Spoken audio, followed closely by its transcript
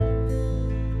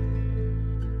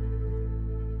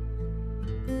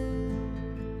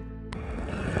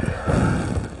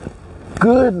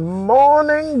Good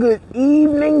morning, good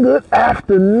evening, good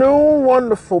afternoon,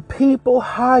 wonderful people.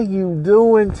 How you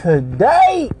doing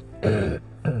today?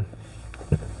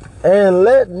 And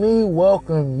let me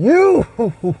welcome you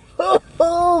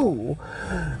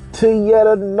to yet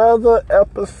another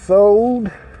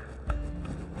episode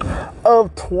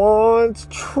of Twan's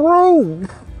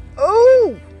Truth.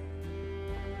 Ooh.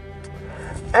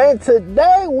 And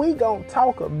today we gonna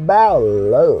talk about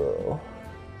love.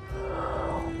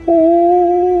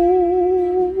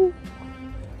 Ooh.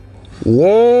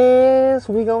 Yes,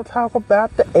 we gonna talk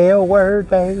about the L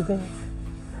word, baby.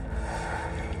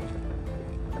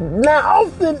 Now,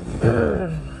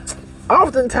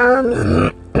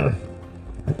 oftentimes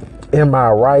in my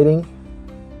writing,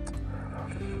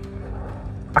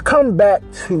 I come back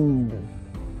to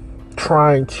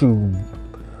trying to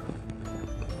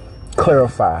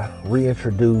clarify,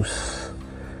 reintroduce,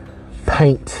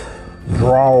 paint,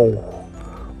 draw,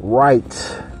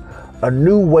 write a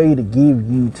new way to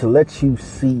give you, to let you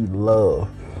see love.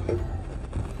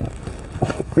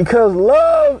 Because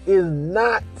love is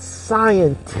not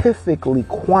scientifically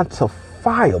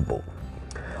quantifiable.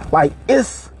 Like,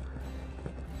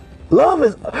 love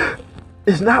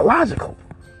is not logical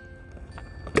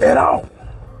at all.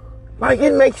 Like,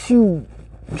 it makes you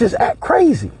just act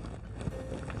crazy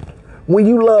when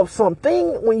you love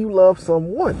something, when you love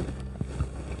someone.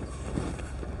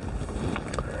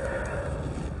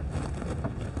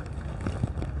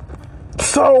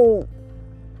 So,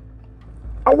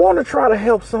 I want to try to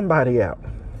help somebody out.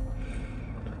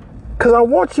 Because I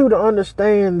want you to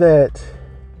understand that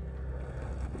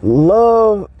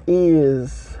love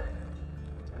is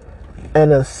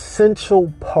an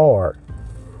essential part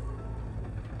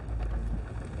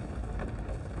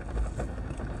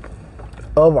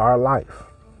of our life.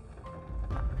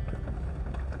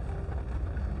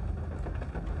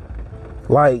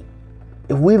 Like,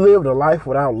 if we lived a life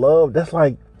without love, that's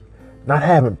like not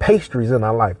having pastries in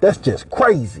our life. That's just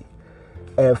crazy.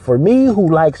 And for me, who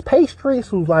likes pastries,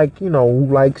 who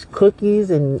likes cookies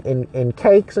and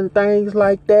cakes and things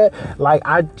like that, like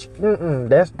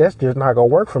that's just not gonna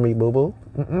work for me, boo boo.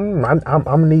 I'm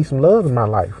gonna need some love in my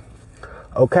life.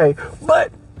 Okay,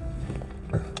 but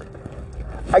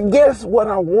I guess what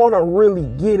I want to really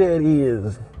get at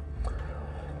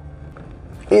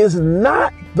is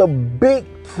not the big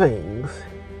things.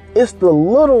 It's the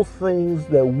little things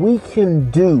that we can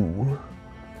do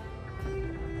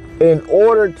in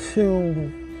order to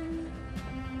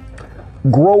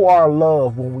grow our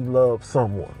love when we love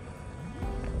someone.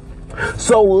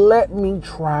 So let me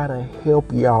try to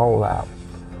help y'all out.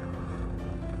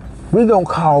 We're going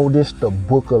to call this the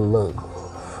Book of Love.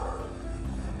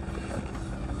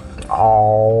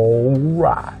 All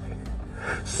right.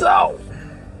 So,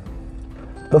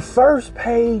 the first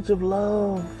page of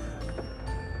love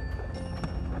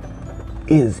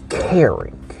is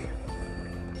caring.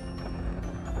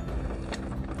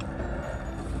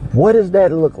 What does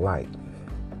that look like?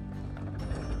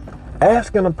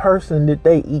 Asking a person, did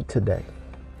they eat today?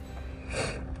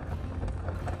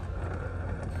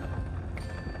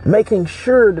 Making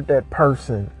sure that that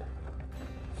person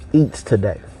eats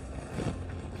today.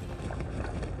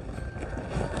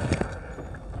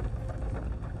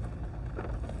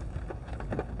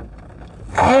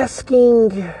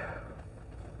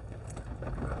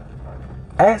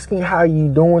 Asking how you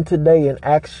doing today and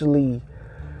actually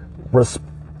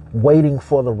waiting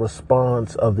for the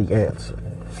response of the answer.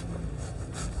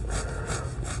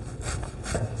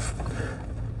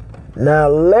 Now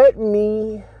let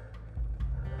me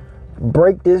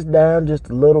break this down just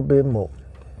a little bit more,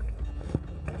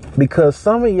 because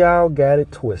some of y'all got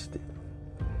it twisted.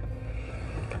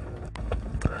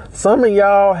 Some of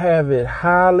y'all have it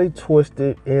highly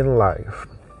twisted in life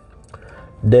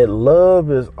that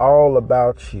love is all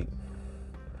about you.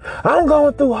 I'm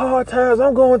going through hard times.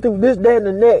 I'm going through this, that, and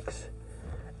the next.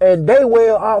 And they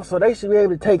well off, so they should be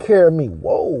able to take care of me.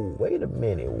 Whoa, wait a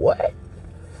minute. What?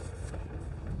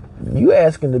 You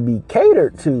asking to be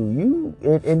catered to.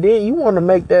 And then you want to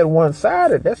make that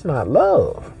one-sided. That's not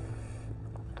love.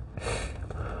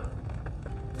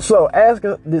 So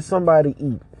asking, did somebody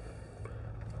eat?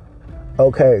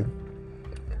 Okay.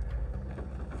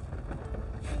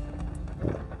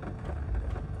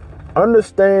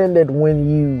 Understand that when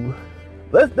you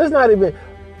let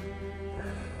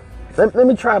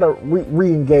me try to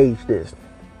re-engage this,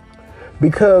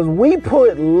 because we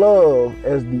put love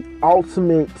as the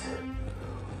ultimate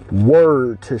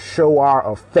word to show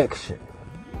our affection.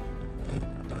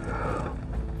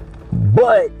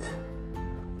 But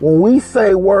when we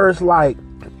say words like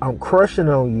I'm crushing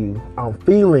on you, I'm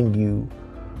feeling you,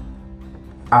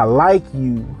 I like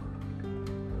you,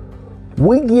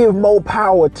 We give more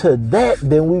power to that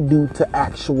than we do to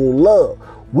actual love.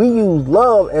 We use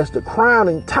love as the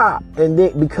crowning top, and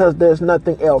then because there's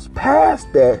nothing else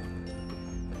past that,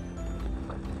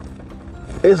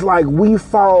 it's like we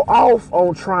fall off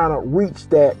on trying to reach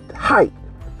that height.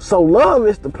 So love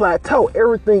is the plateau.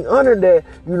 Everything under that,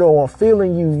 I'm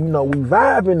feeling you, we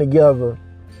vibing together.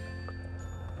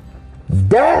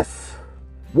 That's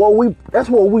what we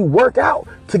work out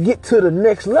to get to the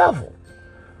next level.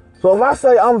 So if I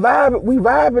say we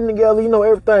vibing together,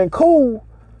 everything cool.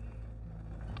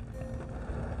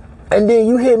 And then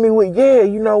you hit me with, yeah,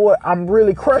 you know what? I'm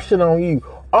really crushing on you.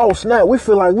 Oh, snap. We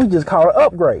feel like we just caught an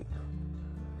upgrade.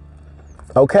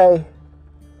 Okay?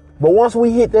 But once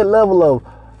we hit that level of,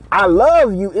 I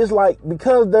love you, it's like,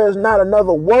 because there's not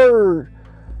another word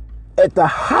at the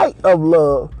height of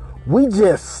love, we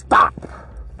just stop.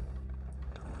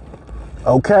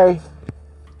 Okay?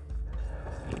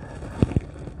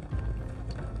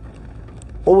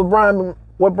 What Brian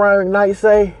McKnight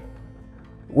say?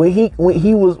 When he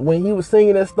was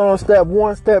singing that song, step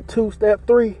 1, step 2, step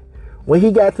 3, when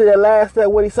he got to that last step,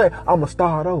 what he say? I'ma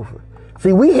start over.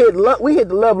 See, we hit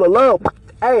the level of love.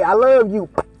 Hey, I love you.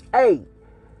 Hey.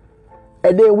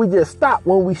 And then we just stop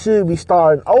when we should be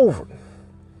starting over.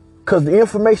 Because the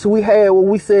information we had when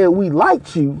we said we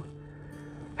liked you,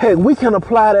 heck, we can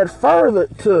apply that further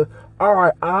to, all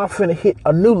right, I'm finna hit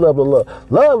a new level of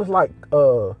love. Love is like,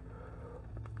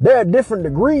 there are different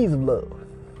degrees of love.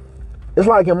 It's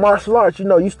like in martial arts,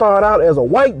 you start out as a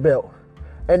white belt,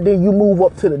 and then you move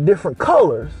up to the different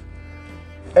colors,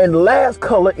 and the last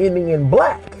color ending in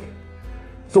black.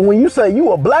 So when you say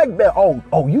you a black belt,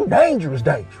 oh, you dangerous.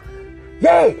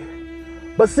 Yeah.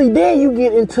 But see, then you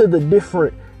get into the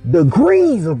different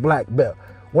degrees of black belt.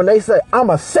 When they say, I'm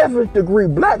a 7th degree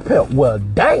black belt, well,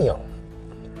 damn.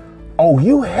 Oh,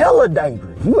 you hella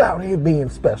dangerous. You out here being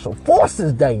special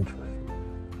forces dangerous.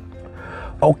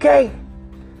 Okay?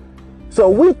 So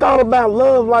we thought about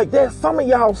love like that. Some of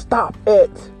y'all stop at,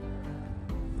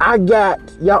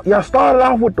 y'all started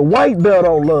off with the white belt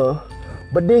on love,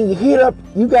 but then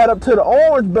you got up to the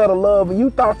orange belt of love and you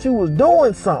thought you was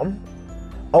doing something.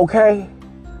 Okay?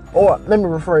 Or let me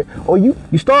rephrase. Or you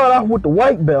started off with the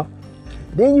white belt,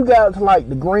 then you got to like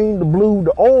the green, the blue,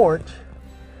 the orange.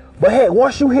 But hey,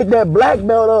 once you hit that black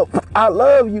belt up, I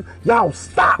love you, y'all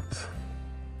stopped.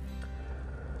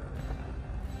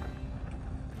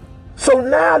 So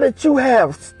now that you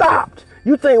have stopped,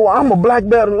 you think, well, I'm a black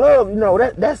belt of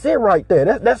love. That's it right there.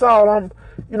 That's all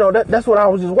that's what I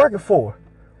was just working for.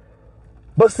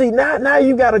 But see, now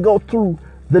you got to go through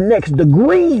the next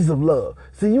degrees of love.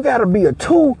 See, you got to be a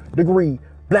 2-degree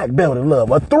black belt in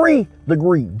love, a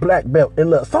 3-degree black belt in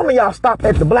love. Some of y'all stop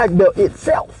at the black belt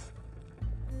itself.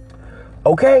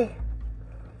 Okay?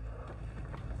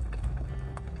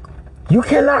 You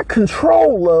cannot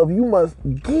control love. You must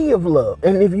give love.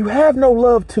 And if you have no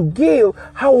love to give,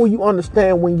 how will you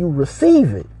understand when you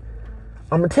receive it?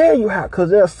 I'm going to tell you how,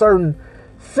 because there are certain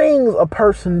things a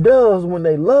person does when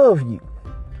they love you.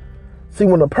 See,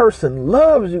 when a person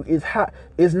loves you,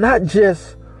 it's not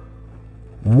just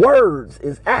words,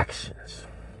 it's actions.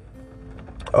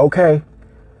 Okay?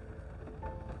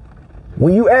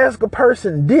 When you ask a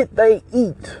person, did they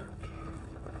eat?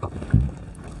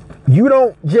 You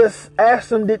don't just ask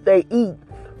them, did they eat?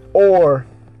 Or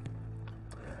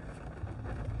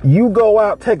you go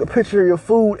out, take a picture of your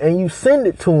food, and you send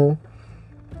it to them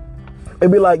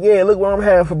and be like, yeah, look what I'm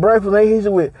having for breakfast. They hit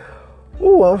you with,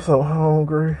 ooh, I'm so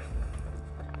hungry.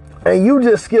 And you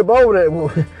just skip over that,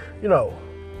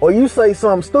 or you say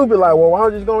something stupid like, well, why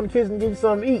don't you just go in the kitchen and get you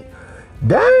something to eat?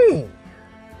 Dang.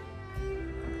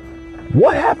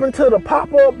 What happened to the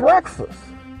pop-up breakfast?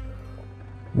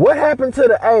 What happened to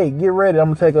the, hey, get ready, I'm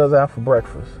going to take us out for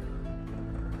breakfast?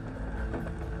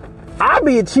 I'll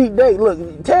be a cheap date.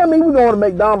 Look, tell me we're going to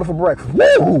McDonald's for breakfast.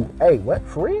 Woo! Hey, what,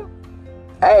 for real?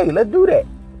 Hey, let's do that.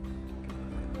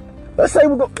 Let's say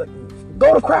we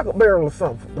go to Cracker Barrel or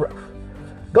something for breakfast.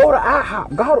 Go to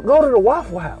IHOP. Go to the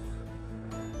Waffle House.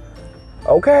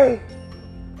 Okay?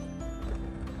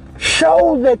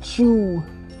 Show that you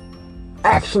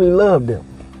actually love them.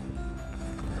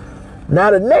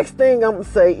 Now, the next thing I'm going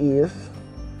to say is,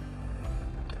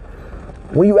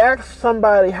 when you ask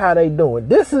somebody how they doing,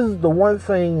 this is the one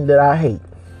thing that I hate.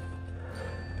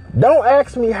 Don't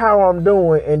ask me how I'm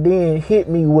doing and then hit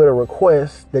me with a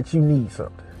request that you need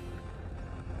something.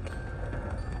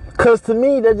 Because to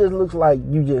me, that just looks like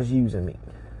you just using me.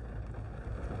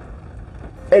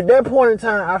 At that point in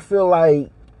time, I feel like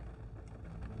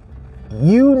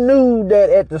you knew that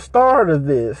at the start of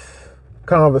this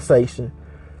conversation,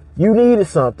 You needed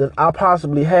something. I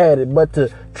possibly had it. But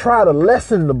to try to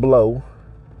lessen the blow,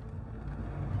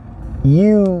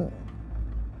 you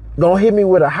gonna hit me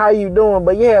with a how you doing?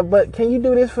 But yeah, but can you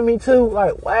do this for me too?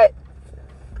 Like, what?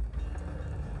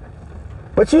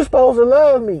 But you supposed to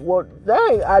love me. Well,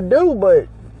 dang, I do, but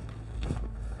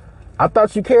I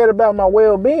thought you cared about my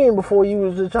well-being before you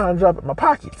was just trying to drop it in my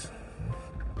pockets.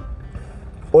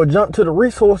 Or jump to the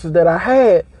resources that I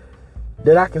had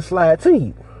that I can slide to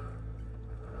you.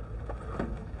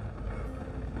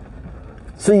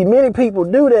 See, many people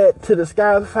do that to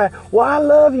disguise the fact, well, I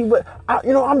love you, but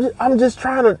I'm just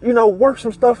trying to, work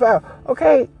some stuff out.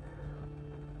 Okay.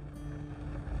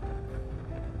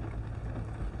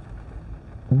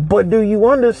 But do you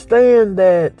understand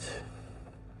that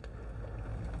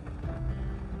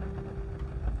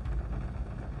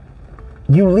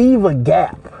you leave a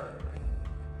gap,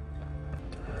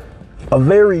 a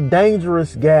very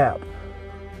dangerous gap,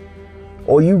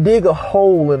 or you dig a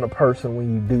hole in a person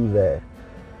when you do that,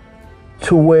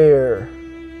 to where,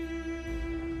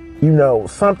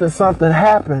 something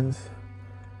happens,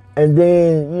 and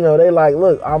then, they like,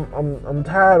 look, I'm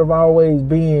tired of always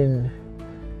being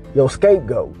your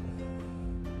scapegoat.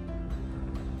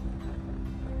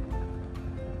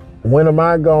 When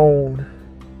are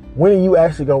you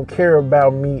actually gonna care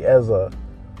about me as a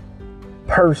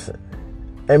person?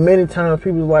 And many times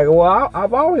people are like, well,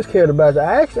 I've always cared about you.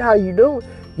 I asked you how you doing.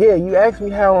 Yeah, you asked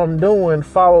me how I'm doing,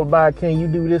 followed by, can you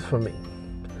do this for me?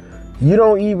 You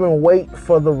don't even wait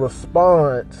for the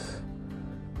response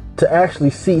to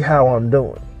actually see how I'm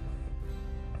doing.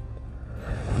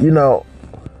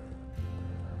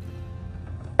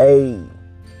 A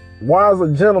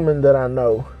wiser gentleman that I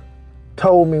know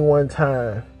told me one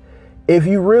time, if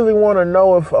you really want to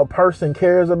know if a person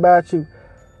cares about you,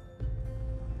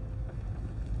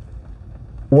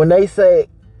 when they say,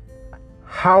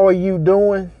 how are you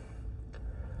doing?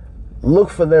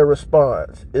 Look for their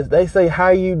response. If they say, how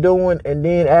you doing, and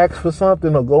then ask for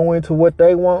something or go into what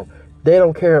they want, they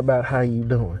don't care about how you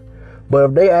doing. But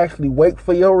if they actually wait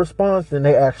for your response, then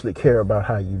they actually care about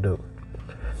how you doing.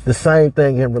 The same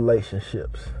thing in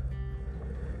relationships.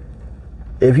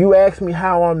 If you ask me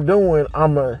how I'm doing,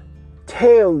 I'm going to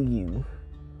tell you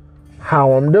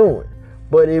how I'm doing.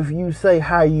 But if you say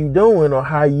how you doing or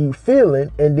how you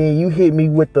feeling, and then you hit me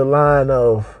with the line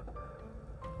of,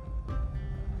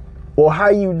 well, how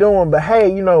you doing? But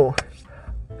hey,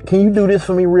 can you do this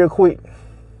for me real quick?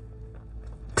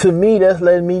 To me, that's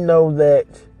letting me know that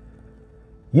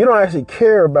you don't actually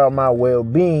care about my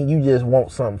well-being. You just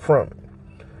want something from it.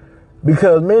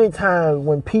 Because many times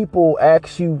when people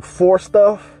ask you for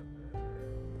stuff,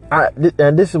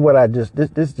 and this is what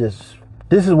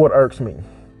this is what irks me.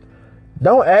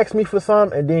 Don't ask me for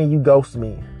something and then you ghost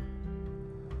me.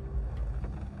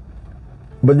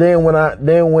 But then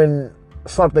when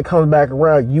something comes back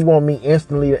around, you want me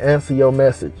instantly to answer your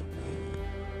message.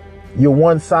 You're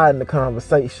one side in the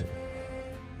conversation.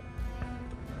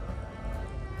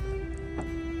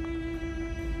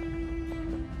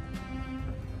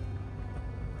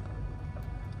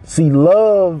 See,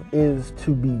 love is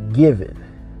to be given,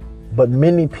 but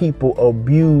many people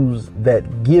abuse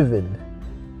that giving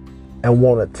and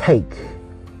want to take.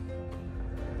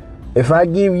 If I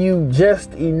give you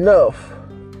just enough,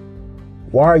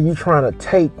 why are you trying to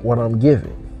take what I'm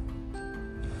giving?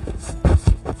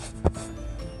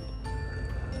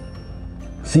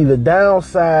 See, the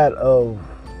downside of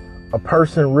a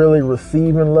person really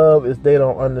receiving love is they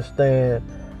don't understand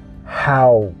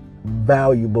how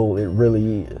valuable it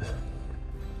really is.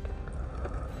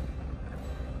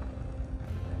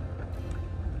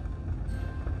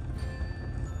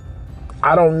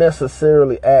 I don't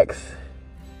necessarily ask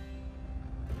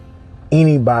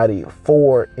anybody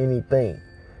for anything.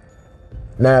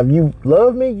 Now, if you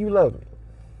love me, you love me.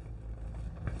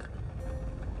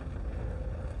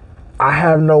 I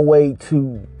have no way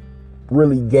to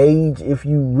really gauge if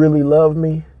you really love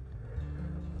me.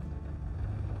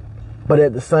 But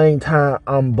at the same time,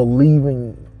 I'm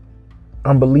believing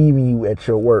you at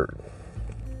your word.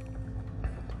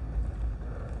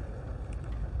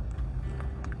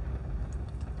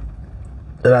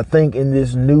 And I think in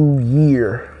this new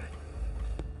year,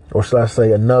 or should I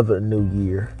say another new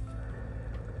year,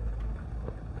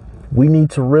 we need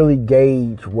to really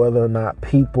gauge whether or not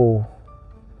people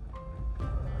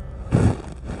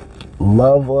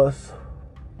love us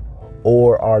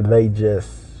or are they just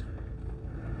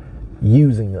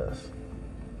using us.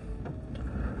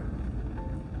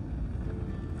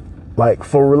 Like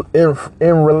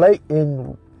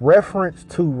in reference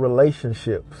to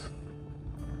relationships,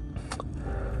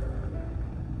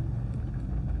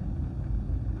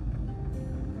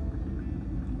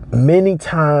 many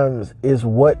times is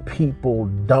what people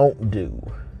don't do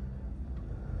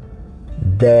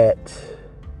that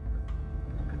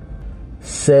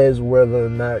says whether or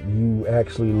not you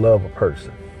actually love a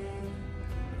person.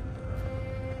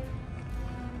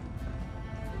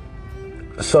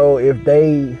 So if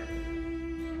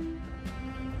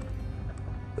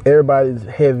everybody's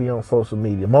heavy on social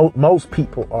media. Most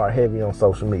people are heavy on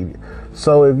social media.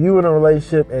 So if you in a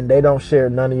relationship and they don't share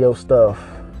none of your stuff,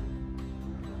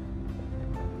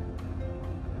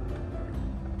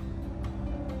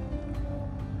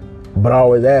 but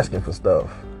always asking for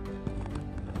stuff,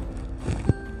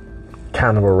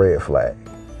 kind of a red flag.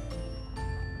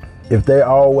 If they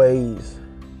always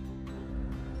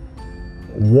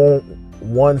want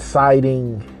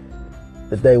one-siding,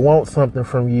 that they want something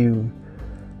from you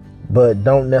but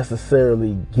don't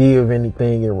necessarily give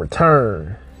anything in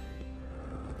return,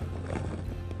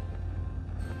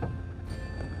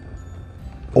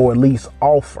 or at least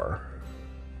offer,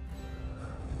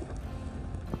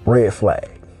 red flag.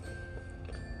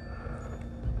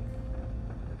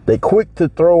 They quick to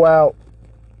throw out,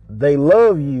 they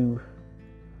love you,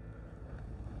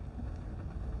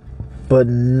 but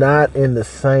not in the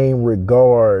same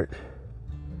regard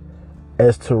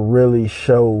as to really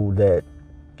show that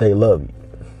they love you.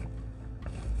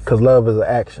 Because love is an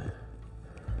action.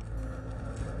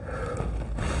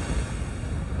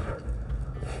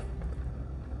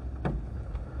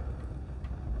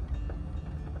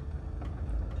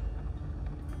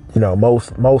 You know,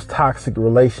 most toxic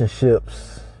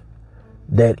relationships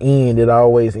that end, it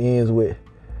always ends with,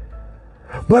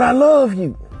 but I love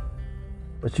you.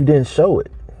 But you didn't show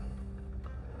it.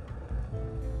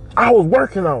 I was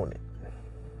working on it.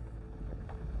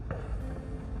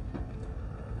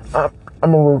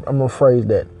 I'm gonna phrase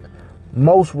that.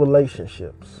 Most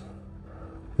relationships,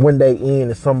 when they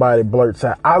end and somebody blurts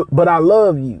out, but I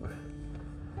love you.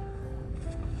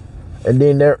 And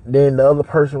then the other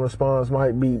person response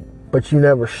might be, but you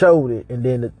never showed it. And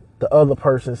then the other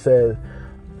person says,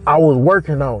 I was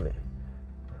working on it.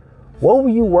 What were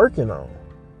you working on?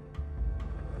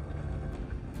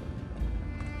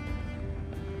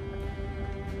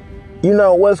 You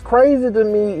know, what's crazy to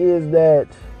me is that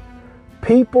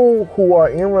people who are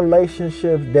in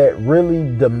relationships that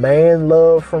really demand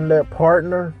love from their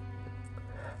partner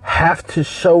have to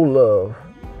show love.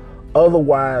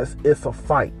 Otherwise, it's a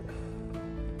fight.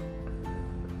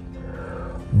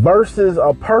 Versus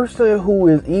a person who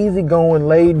is easygoing,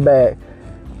 laid back,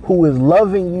 who is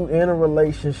loving you in a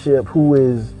relationship, who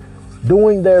is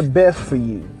doing their best for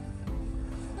you.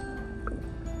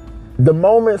 The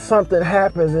moment something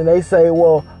happens and they say,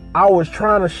 well, I was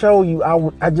trying to show you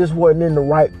I just wasn't in the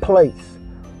right place.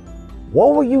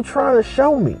 What were you trying to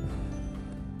show me?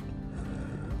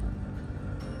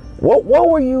 What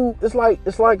were you? It's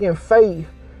like in faith,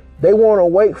 they want to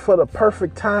wait for the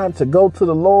perfect time to go to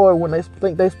the Lord when they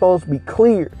think they're supposed to be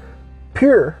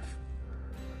pure.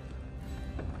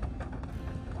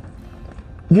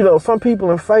 You know, some people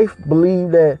in faith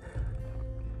believe that.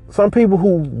 Some people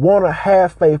who want to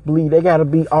have faith believe they got to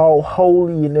be all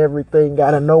holy and everything,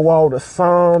 got to know all the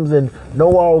Psalms and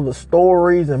know all the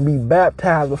stories and be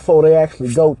baptized before they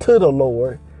actually go to the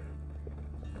Lord.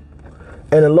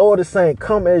 And the Lord is saying,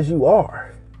 come as you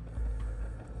are.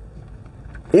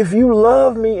 If you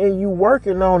love me and you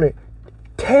working on it,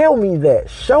 tell me that.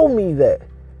 Show me that.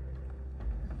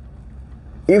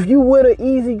 If you with an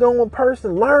easygoing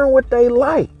person, learn what they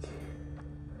like.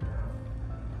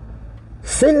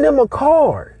 Send them a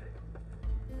card.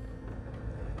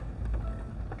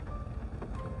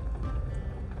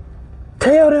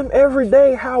 Tell them every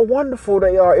day how wonderful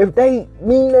they are if they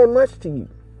mean that much to you.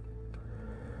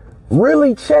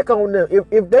 Really check on them.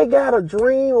 If they got a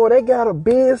dream or they got a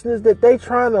business that they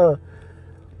trying to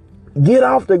get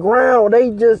off the ground, or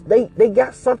they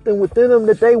got something within them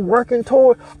that they working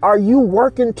toward, are you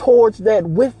working towards that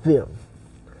with them?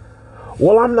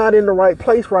 Well, I'm not in the right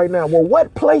place right now. Well,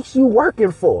 what place you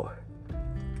working for?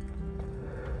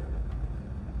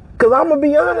 Because I'm going to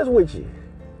be honest with you.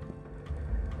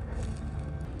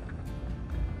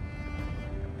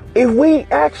 If we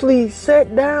actually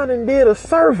sat down and did a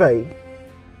survey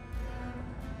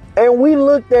and we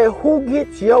looked at who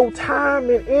gets your time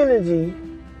and energy,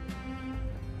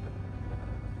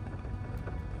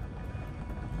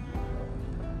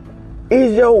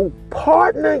 is your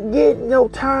partner getting your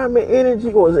time and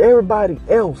energy, or is everybody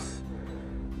else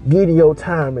getting your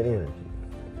time and energy?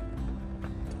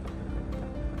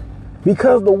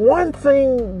 Because the one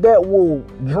thing that will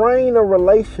drain a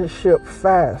relationship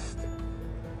fast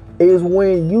is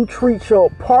when you treat your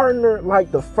partner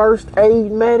like the first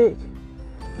aid medic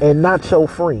and not your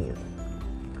friend.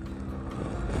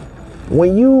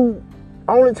 When you,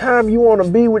 only time you want to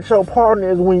be with your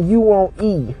partner is when you want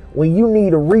E, when you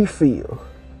need a refill.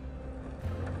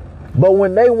 But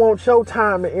when they want your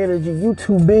time and energy, you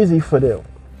too busy for them.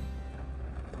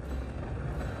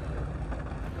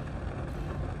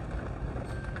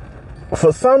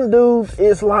 For some dudes,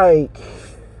 it's like,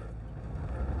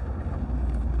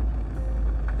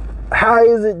 how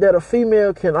is it that a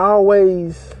female can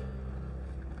always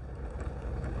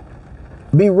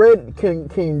be ready,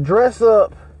 can dress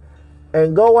up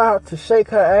and go out to shake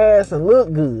her ass and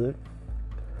look good,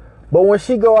 but when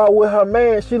she go out with her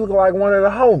man, she look like one of the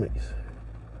homies?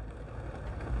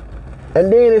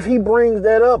 And then if he brings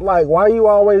that up, like, why you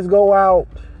always go out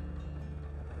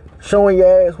showing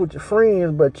your ass with your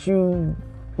friends, but you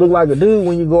look like a dude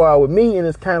when you go out with me? And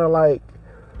it's kind of like,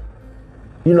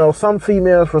 you know, some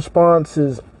females'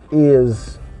 responses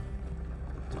is,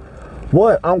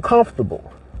 what? I'm comfortable.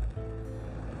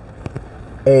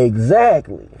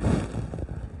 Exactly.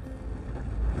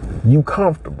 You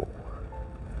comfortable.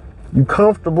 You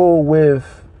comfortable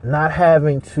with not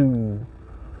having to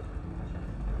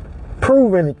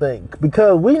prove anything,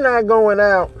 because we not going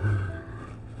out,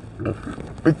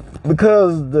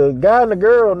 because the guy and the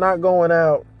girl not going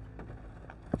out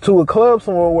to a club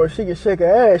somewhere where she can shake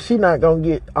her ass. She not gonna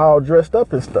get all dressed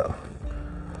up and stuff.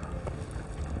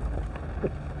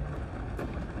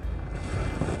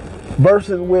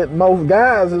 Versus with most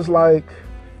guys, it's like,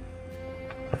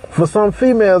 for some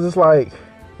females, it's like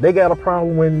they got a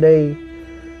problem when they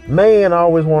man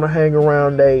always want to hang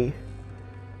around they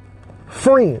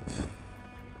friends.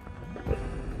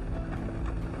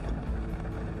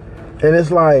 And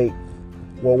it's like,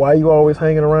 well, why you always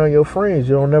hanging around your friends?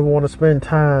 You don't never want to spend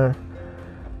time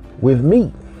with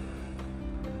me.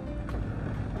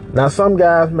 Now, some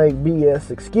guys make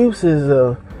BS excuses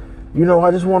of, you know,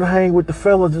 I just want to hang with the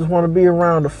fellas, just want to be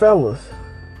around the fellas.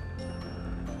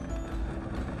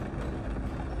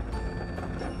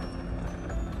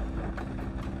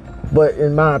 But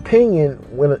in my opinion,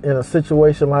 when in a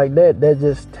situation like that, that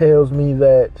just tells me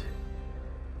that,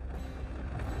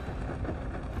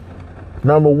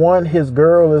 number one, his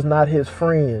girl is not his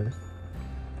friend.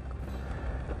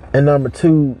 And number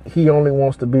two, he only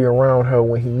wants to be around her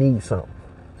when he needs something.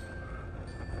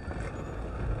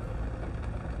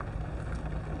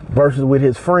 Versus with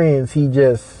his friends, he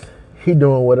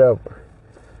doing whatever.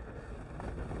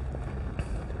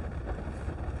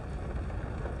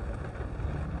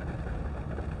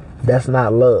 That's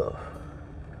not love.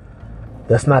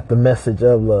 That's not the message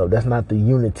of love. That's not the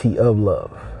unity of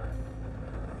love.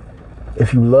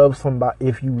 If you love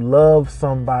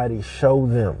somebody, show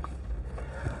them.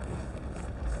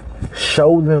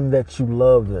 Show them that you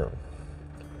love them.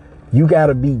 You got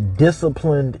to be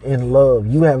disciplined in love.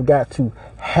 You have got to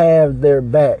have their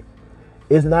back.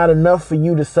 It's not enough for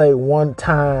you to say one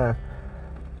time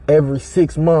every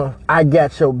 6 months, I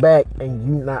got your back, and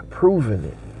you not proving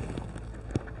it.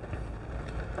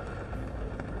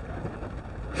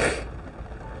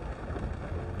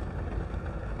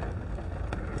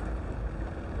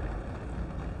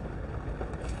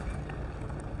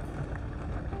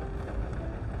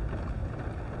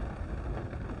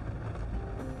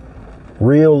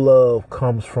 Real love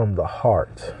comes from the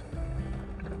heart.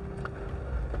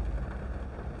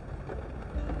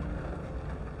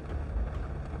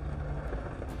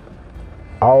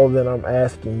 All that I'm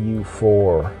asking you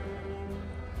for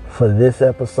this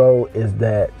episode is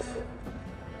that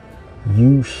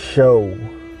you show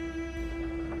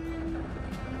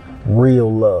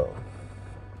real love.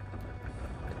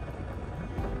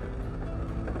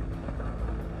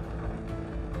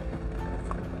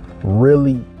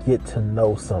 Really get to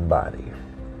know somebody.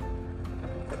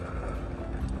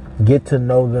 Get to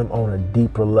know them on a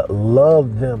deeper level.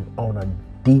 Love them on a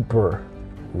deeper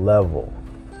level.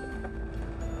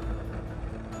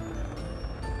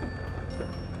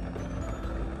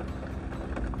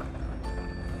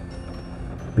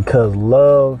 Because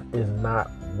love is not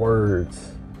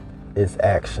words, it's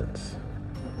actions.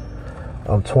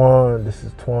 I'm Twan. This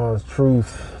is Twan's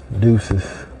Truth. Deuces.